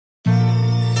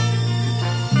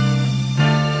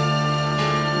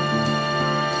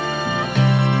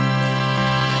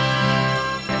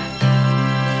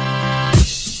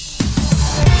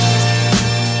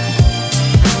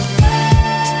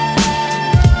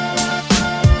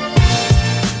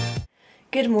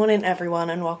Good morning everyone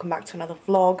and welcome back to another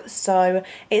vlog. So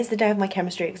it's the day of my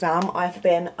chemistry exam. I've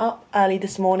been up early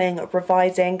this morning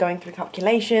revising, going through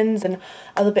calculations and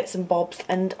other bits and bobs,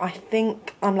 and I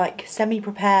think I'm like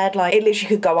semi-prepared. Like it literally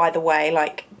could go either way.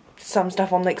 Like some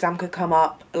stuff on the exam could come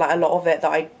up, like a lot of it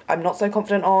that I'm not so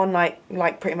confident on,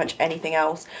 like pretty much anything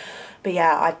else. But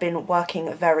yeah, I've been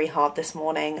working very hard this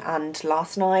morning and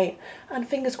last night, and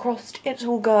fingers crossed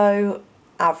it'll go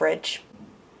average.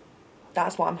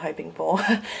 That's what I'm hoping for.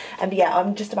 And yeah,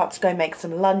 I'm just about to go make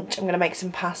some lunch. I'm going to make some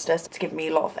pasta to give me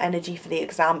a lot of energy for the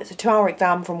exam. It's a 2-hour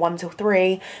exam from 1 till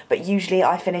 3, but usually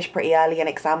I finish pretty early in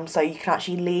exams, so you can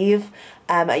actually leave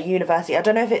at university. I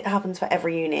don't know if it happens for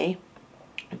every uni.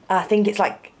 I think it's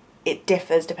like, it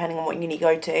differs depending on what uni you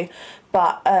go to,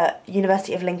 but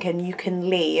University of Lincoln, you can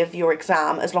leave your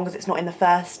exam as long as it's not in the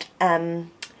first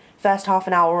half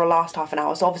an hour or last half an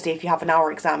hour. So obviously if you have an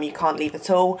hour exam you can't leave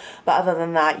at all, but other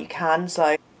than that you can.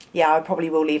 So yeah, I probably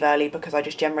will leave early because I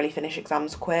just generally finish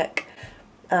exams quick,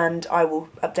 and I will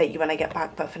update you when I get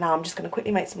back. But for now I'm just going to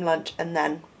quickly make some lunch and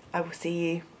then I will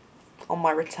see you on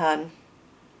my return.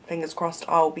 Fingers crossed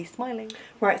I'll be smiling.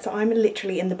 Right, so I'm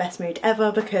literally in the best mood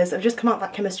ever because I've just come out of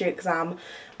that chemistry exam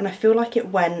and I feel like it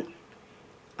went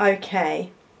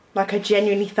okay. Like I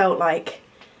genuinely felt like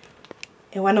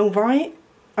it went alright.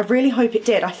 I really hope it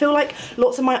did. I feel like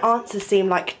lots of my answers seem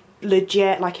like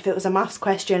legit. Like if it was a maths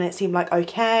question it seemed like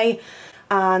okay,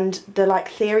 and the like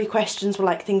theory questions were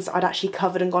like things that I'd actually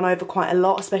covered and gone over quite a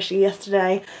lot, especially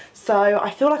yesterday. So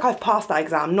I feel like I've passed that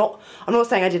exam. I'm not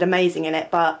saying I did amazing in it,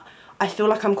 but I feel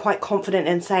like I'm quite confident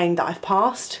in saying that I've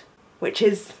passed, which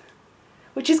is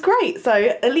great. So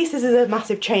at least this is a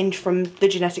massive change from the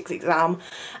genetics exam.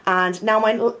 And now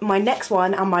my next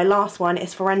one and my last one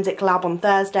is forensic lab on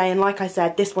Thursday, and like I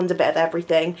said, this one's a bit of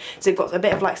everything. So we've got a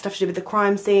bit of like stuff to do with the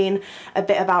crime scene, a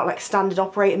bit about like standard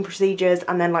operating procedures,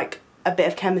 and then like a bit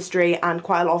of chemistry and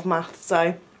quite a lot of maths.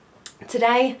 So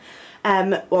today,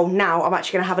 well now I'm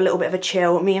actually going to have a little bit of a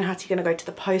chill. Me and Hattie are going to go to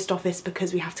the post office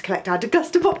because we have to collect our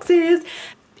Degusta boxes.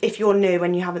 If you're new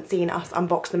and you haven't seen us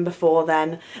unbox them before,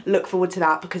 then look forward to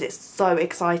that because it's so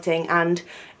exciting. And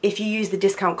if you use the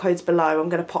discount codes below, I'm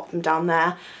going to pop them down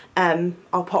there.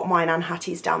 I'll pop mine and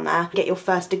Hattie's down there. Get your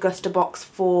first Degusta box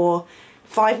for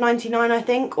 $5.99 I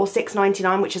think, or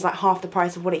 $6.99, which is like half the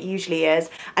price of what it usually is,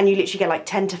 and you literally get like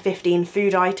 10 to 15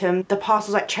 food items. The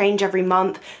parcels like change every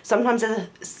month. Sometimes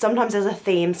there's a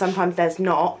theme, sometimes there's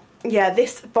not. Yeah,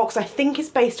 this box I think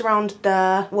is based around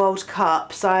the World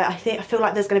Cup, so I feel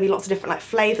like there's going to be lots of different like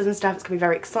flavours and stuff. It's going to be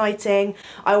very exciting.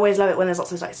 I always love it when there's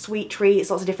lots of like sweet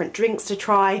treats, lots of different drinks to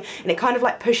try, and it kind of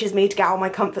like pushes me to get out of my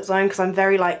comfort zone because I'm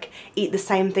very like eat the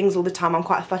same things all the time. I'm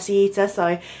quite a fussy eater,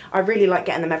 so I really like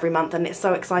getting them every month, and it's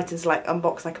so exciting to like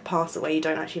unbox like a parcel where you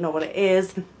don't actually know what it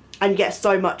is, and you get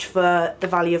so much for the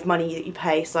value of money that you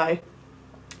pay. So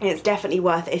it's definitely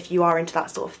worth it if you are into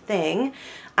that sort of thing.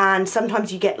 And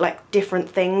sometimes you get like different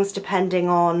things depending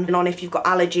on if you've got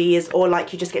allergies, or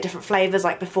like you just get different flavours.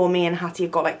 Like before, me and Hattie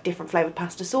have got like different flavoured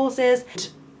pasta sauces,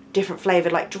 different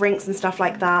flavoured like drinks and stuff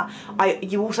like that.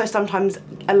 You also sometimes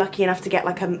are lucky enough to get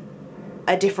like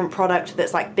a different product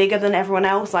that's like bigger than everyone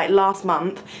else. Like last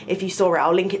month, if you saw it,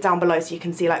 I'll link it down below so you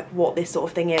can see like what this sort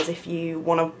of thing is if you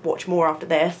want to watch more after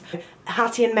this.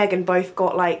 Hattie and Megan both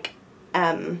got like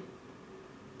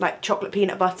chocolate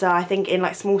peanut butter, I think in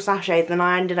like small sachets, and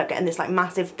I ended up getting this like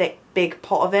massive thick big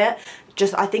pot of it.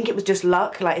 I think it was just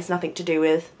luck, like it's nothing to do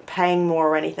with paying more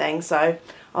or anything. So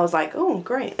I was like, oh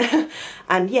great.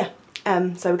 And yeah,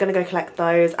 so we're gonna go collect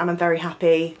those, and I'm very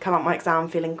happy. Come out my exam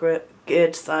feeling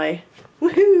good, so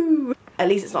woohoo! At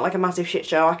least it's not like a massive shit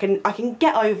show. I can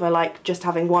get over like just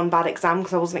having one bad exam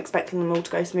because I wasn't expecting them all to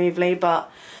go smoothly,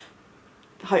 but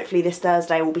hopefully this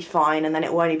Thursday will be fine, and then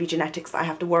it will only be genetics that I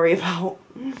have to worry about.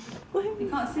 You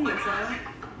can't see yourself.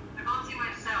 I can't see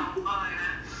myself.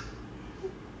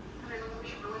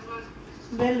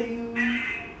 Hello.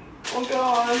 Oh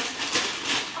god.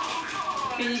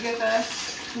 Can you go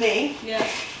first? Me? Yeah.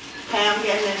 Okay, I'm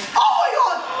getting this. Oh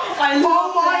my god!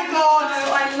 Oh my god!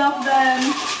 I love them.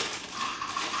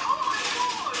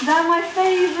 They're my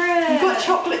favourite. You've got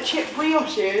chocolate chip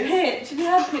brioches. Pitch. Have you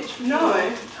had pitch before?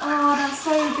 No. Oh, that's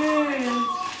so good.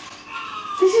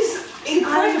 This is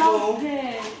incredible. I love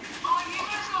pitch.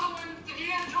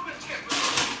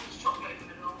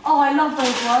 Oh, I love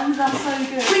those ones. That's so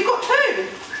good. We've got two.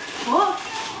 What?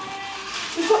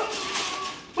 We've got two.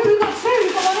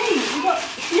 We've got one each. We've got,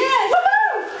 yeah.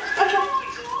 Woohoo! Okay.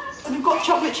 We've got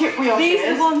chocolate chip brioches. These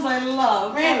are the ones I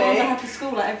love. Really? The ones I have to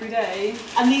school like every day.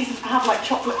 And these have like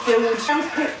chocolate filled.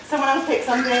 Someone else picked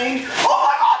something. Oh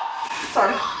my god!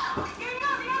 Sorry.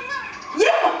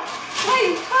 Yeah!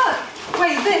 Wait, look!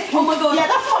 Wait, this Oh my god. Yeah,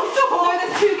 that's what I thought. No,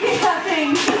 there's 2 Kit Kat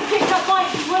things. There's Kit Kat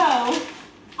bites as well.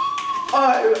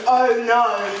 Oh no.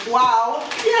 Wow.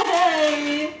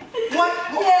 Yay! What?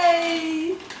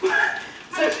 Yay!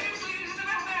 So,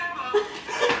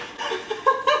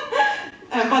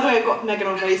 by the way, I've got Megan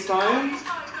on FaceTime.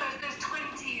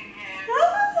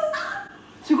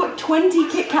 So we've got 20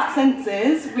 Kit Kat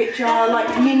senses, which are like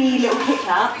mini little Kit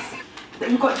Kats.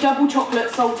 Then we've got double chocolate,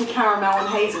 salted caramel and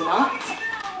hazelnut.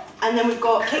 And then we've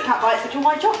got Kit Kat bites, which are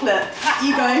white chocolate.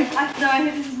 You go. I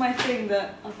think this is my thing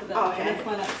that I put that okay. That's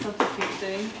my like substitute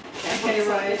thing. Okay,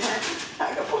 right.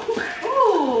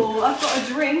 Ooh, I've got a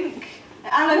drink.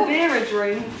 An aloe vera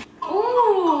drink.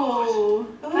 Ooh,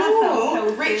 that sounds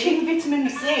healthy. Rich in vitamin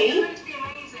C.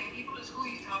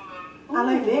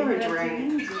 Aloe vera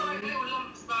drink.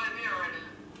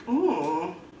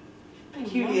 Ooh,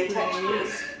 peculiar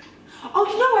textures. Oh,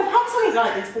 you know, I've had something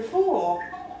like this before.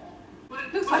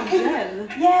 It looks like gel.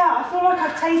 Yeah, I feel like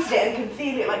I've tasted it and can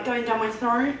feel it like going down my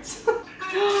throat.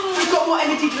 We've got more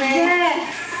energy drink.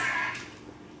 Yes.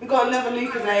 We've got another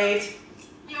Lucozade.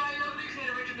 Yeah, I love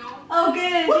Lucozade original. Oh,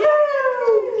 good.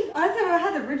 Woo! I've never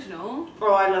had original.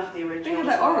 Oh, I love the original. They have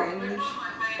like orange.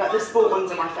 But the sport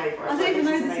ones are my favourite. I didn't even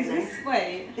know this is amazing.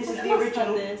 Wait. This is I the must original.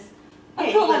 have this.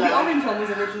 I thought like the orange one was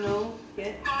original.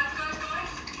 Yeah.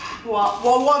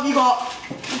 What have you got?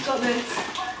 I've got this.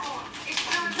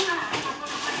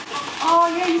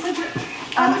 Oh yeah, you said it.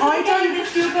 I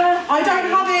don't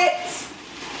have it.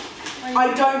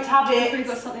 I don't have You've it.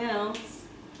 got something else.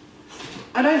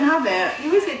 I don't have it. You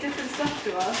always get different stuff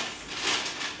to us.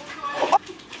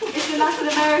 It's a Latin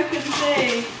American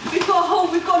thing. We've got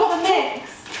a mix.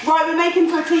 Right, we're making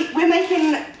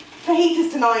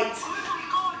fajitas tonight. Oh my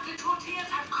god, the tortillas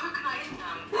have coconut in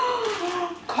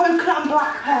them. Coconut and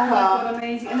black Oh my pepper. god,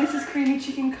 amazing. And this is creamy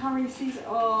chicken curry season.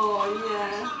 Oh It's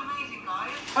yeah. not amazing,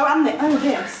 guys. Oh, and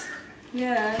this.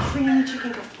 Yeah. Creamy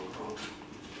chicken curry.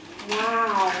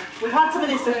 Wow. We've had some of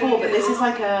this before, but this is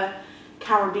like a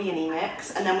Caribbean-y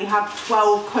mix. And then we have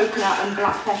 12 coconut and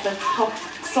black pepper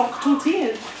soft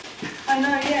tortillas. I know,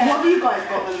 yeah. What have you guys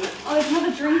got them? Oh, there's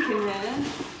another drink in here.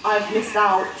 I've missed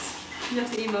out. You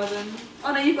have to email them.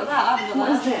 Oh no, you've got that. I haven't got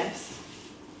What is that. this?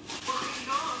 What have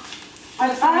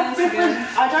you got? I have different.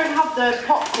 I don't have the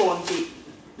popcorn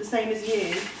the same as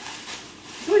you.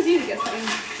 It's always you that gets something.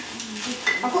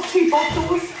 I've got 2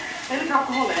 bottles. They look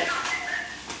alcoholic.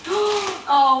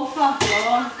 Oh, fuck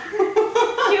off.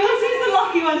 She always is the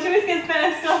lucky one. She always gets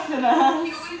better stuff than He us.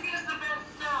 always gets the best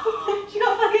stuff. She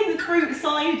got fucking the fruit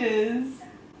ciders.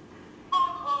 Fuck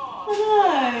off. I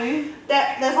know.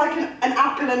 There's like an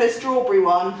apple and a strawberry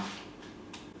one.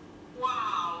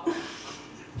 Wow. We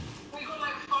got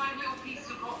like 5 little pieces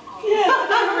of popcorn. Yeah, I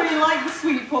don't really like the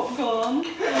sweet popcorn.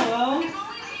 Oh well. It's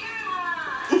always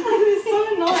you. It's so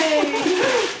annoying.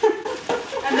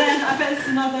 And then I bet it's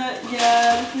another,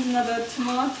 this is another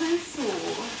tomato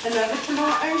sauce. Another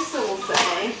tomato sauce,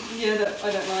 eh? Yeah, that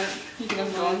I don't like. You can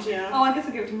have mine. Yeah. Oh, I guess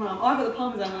I'll give it to Mum. Oh, I got the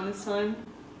parmesan one this time.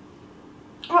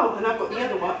 Oh, and I've got the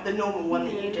other one, the normal one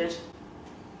that you did.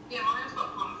 Yeah, mine's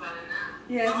got parmesan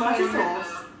in there. Yeah, Tomato mine-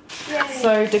 sauce. Yay.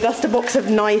 So Degusta Box have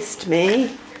niced me.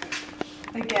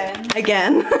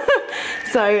 Again.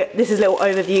 So this is a little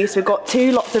overview. So we've got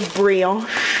 2 lots of brioche.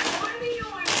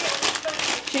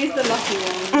 She's the lucky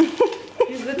one.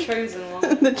 She's the chosen one.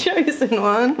 The chosen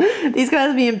one. These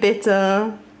guys are being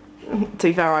bitter. To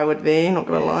be fair, I would be, not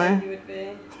gonna lie. You would be.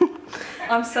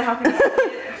 I'm so happy with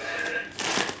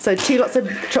it. So 2 lots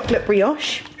of chocolate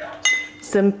brioche,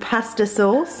 some pasta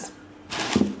sauce,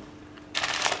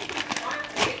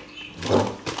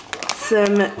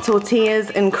 some tortillas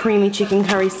and creamy chicken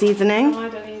curry seasoning. I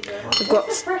don't need it. We've got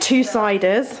 2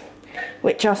 ciders,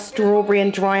 which are strawberry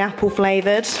and dry apple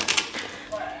flavoured.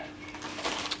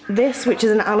 This, which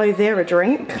is an aloe vera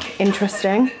drink,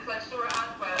 interesting.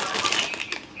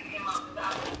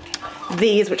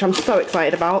 These, which I'm so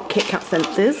excited about, Kit Kat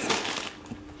senses.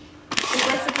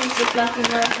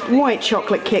 White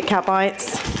chocolate Kit Kat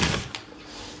bites.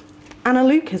 And a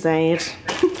Lucozade.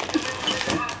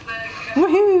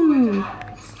 Woohoo!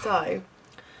 So,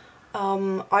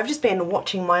 I've just been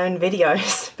watching my own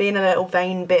videos, being a little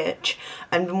vain bitch,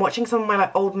 and been watching some of my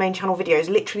like old main channel videos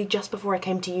literally just before I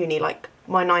came to uni, like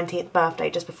my 19th birthday,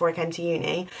 just before I came to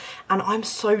uni, and I'm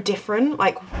so different.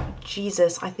 Like,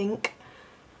 Jesus, I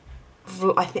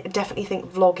definitely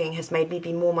think vlogging has made me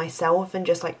be more myself and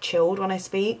just like chilled when I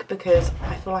speak, because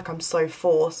I feel like I'm so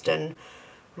forced and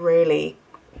really,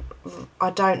 I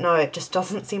don't know, it just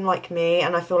doesn't seem like me,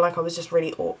 and I feel like I was just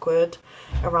really awkward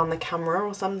around the camera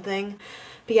or something.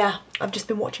 But yeah, I've just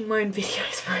been watching my own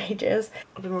videos for ages.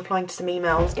 I've been replying to some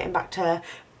emails, getting back to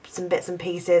some bits and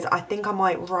pieces. I think I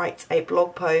might write a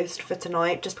blog post for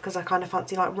tonight just because I kind of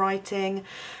fancy like writing,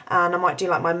 and I might do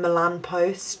like my Milan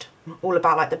post all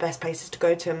about like the best places to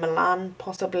go to in Milan,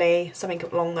 possibly something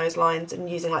along those lines, and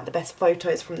using like the best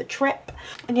photos from the trip.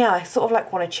 And yeah, I sort of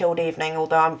like want a chilled evening,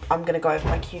 although I'm going to go over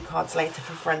my cue cards later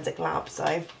for Forensic Lab.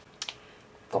 So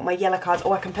got my yellow cards.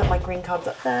 Oh, I can put my green cards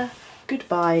up there.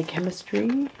 Goodbye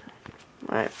chemistry.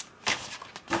 Right,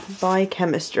 bye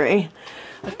chemistry.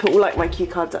 I've put all like my cue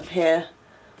cards up here.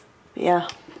 But yeah,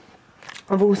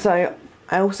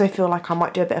 I also feel like I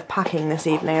might do a bit of packing this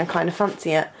evening. I kind of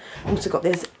fancy it. I've also got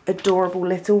this adorable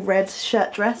little red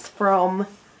shirt dress from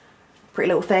Pretty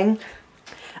Little Thing.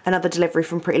 Another delivery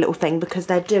from Pretty Little Thing, because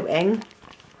they're doing,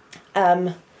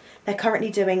 they're currently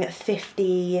doing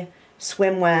 50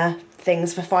 swimwear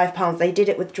things for £5. They did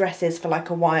it with dresses for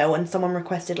like a while, and someone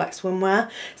requested like swimwear,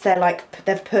 so they're like,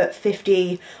 they've put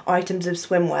 50 items of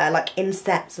swimwear like in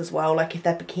sets as well, like if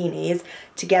they're bikinis,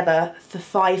 together for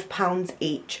 £5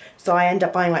 each. So I end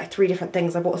up buying like 3 different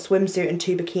things. I bought a swimsuit and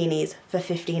 2 bikinis for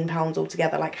 £15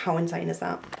 altogether. Like, how insane is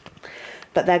that?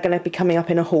 But they're going to be coming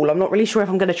up in a haul. I'm not really sure if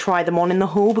I'm going to try them on in the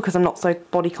haul because I'm not so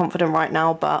body confident right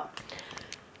now, but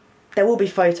there will be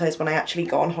photos when I actually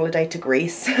go on holiday to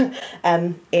Greece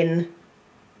in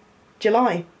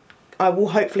July. I will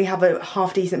hopefully have a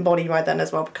half decent body by then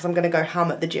as well, because I'm going to go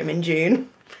ham at the gym in June.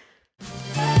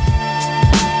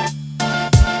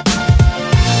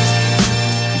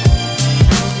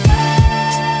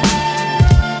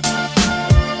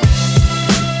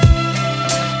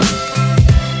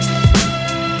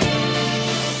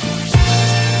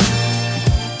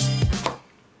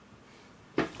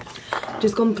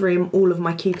 Just gone through all of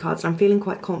my cue cards and I'm feeling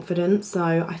quite confident,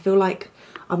 so I feel like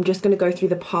I'm just going to go through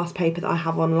the past paper that I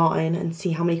have online and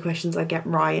see how many questions I get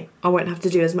right. I won't have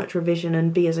to do as much revision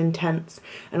and be as intense,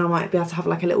 and I might be able to have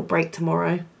like a little break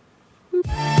tomorrow.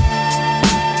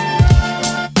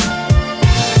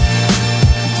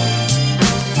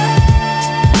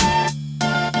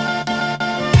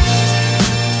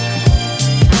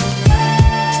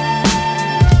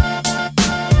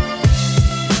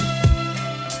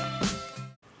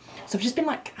 So I've just been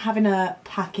like having a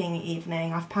packing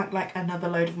evening. I've packed like another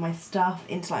load of my stuff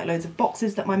into like loads of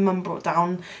boxes that my mum brought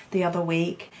down the other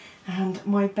week, and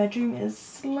my bedroom is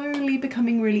slowly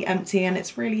becoming really empty and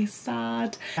it's really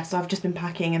sad. So I've just been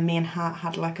packing, and me and Hat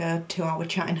had like a 2-hour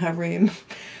chat in her room,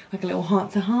 like a little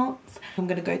heart to hearts. I'm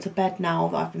gonna go to bed now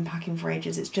that I've been packing for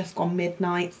ages. It's just gone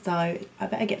midnight, so I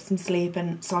better get some sleep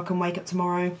and so I can wake up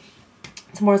tomorrow.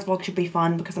 Tomorrow's vlog should be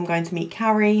fun because I'm going to meet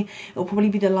Carrie. It'll probably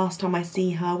be the last time I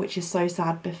see her, which is so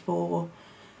sad, before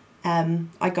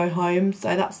I go home.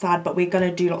 So that's sad, but we're going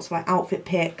to do lots of like outfit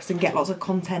pics and get lots of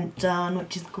content done,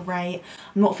 which is great.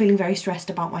 I'm not feeling very stressed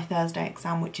about my Thursday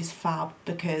exam, which is fab,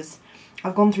 because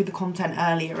I've gone through the content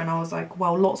earlier and I was like,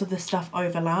 well, lots of the stuff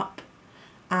overlap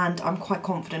and I'm quite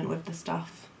confident with the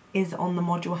stuff is on the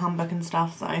module handbook and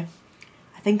stuff, so I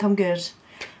think I'm good.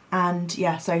 And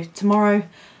yeah, so tomorrow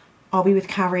I'll be with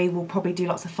Carrie. We'll probably do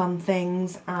lots of fun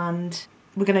things, and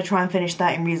we're going to try and finish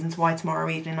 13 Reasons Why tomorrow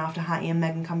evening after Hattie and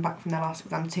Megan come back from their last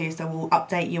exam too, so we'll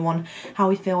update you on how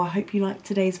we feel. I hope you liked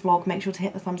today's vlog. Make sure to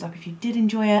hit the thumbs up if you did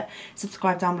enjoy it.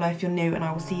 Subscribe down below if you're new, and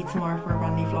I will see you tomorrow for a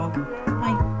brand new vlog.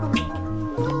 Bye.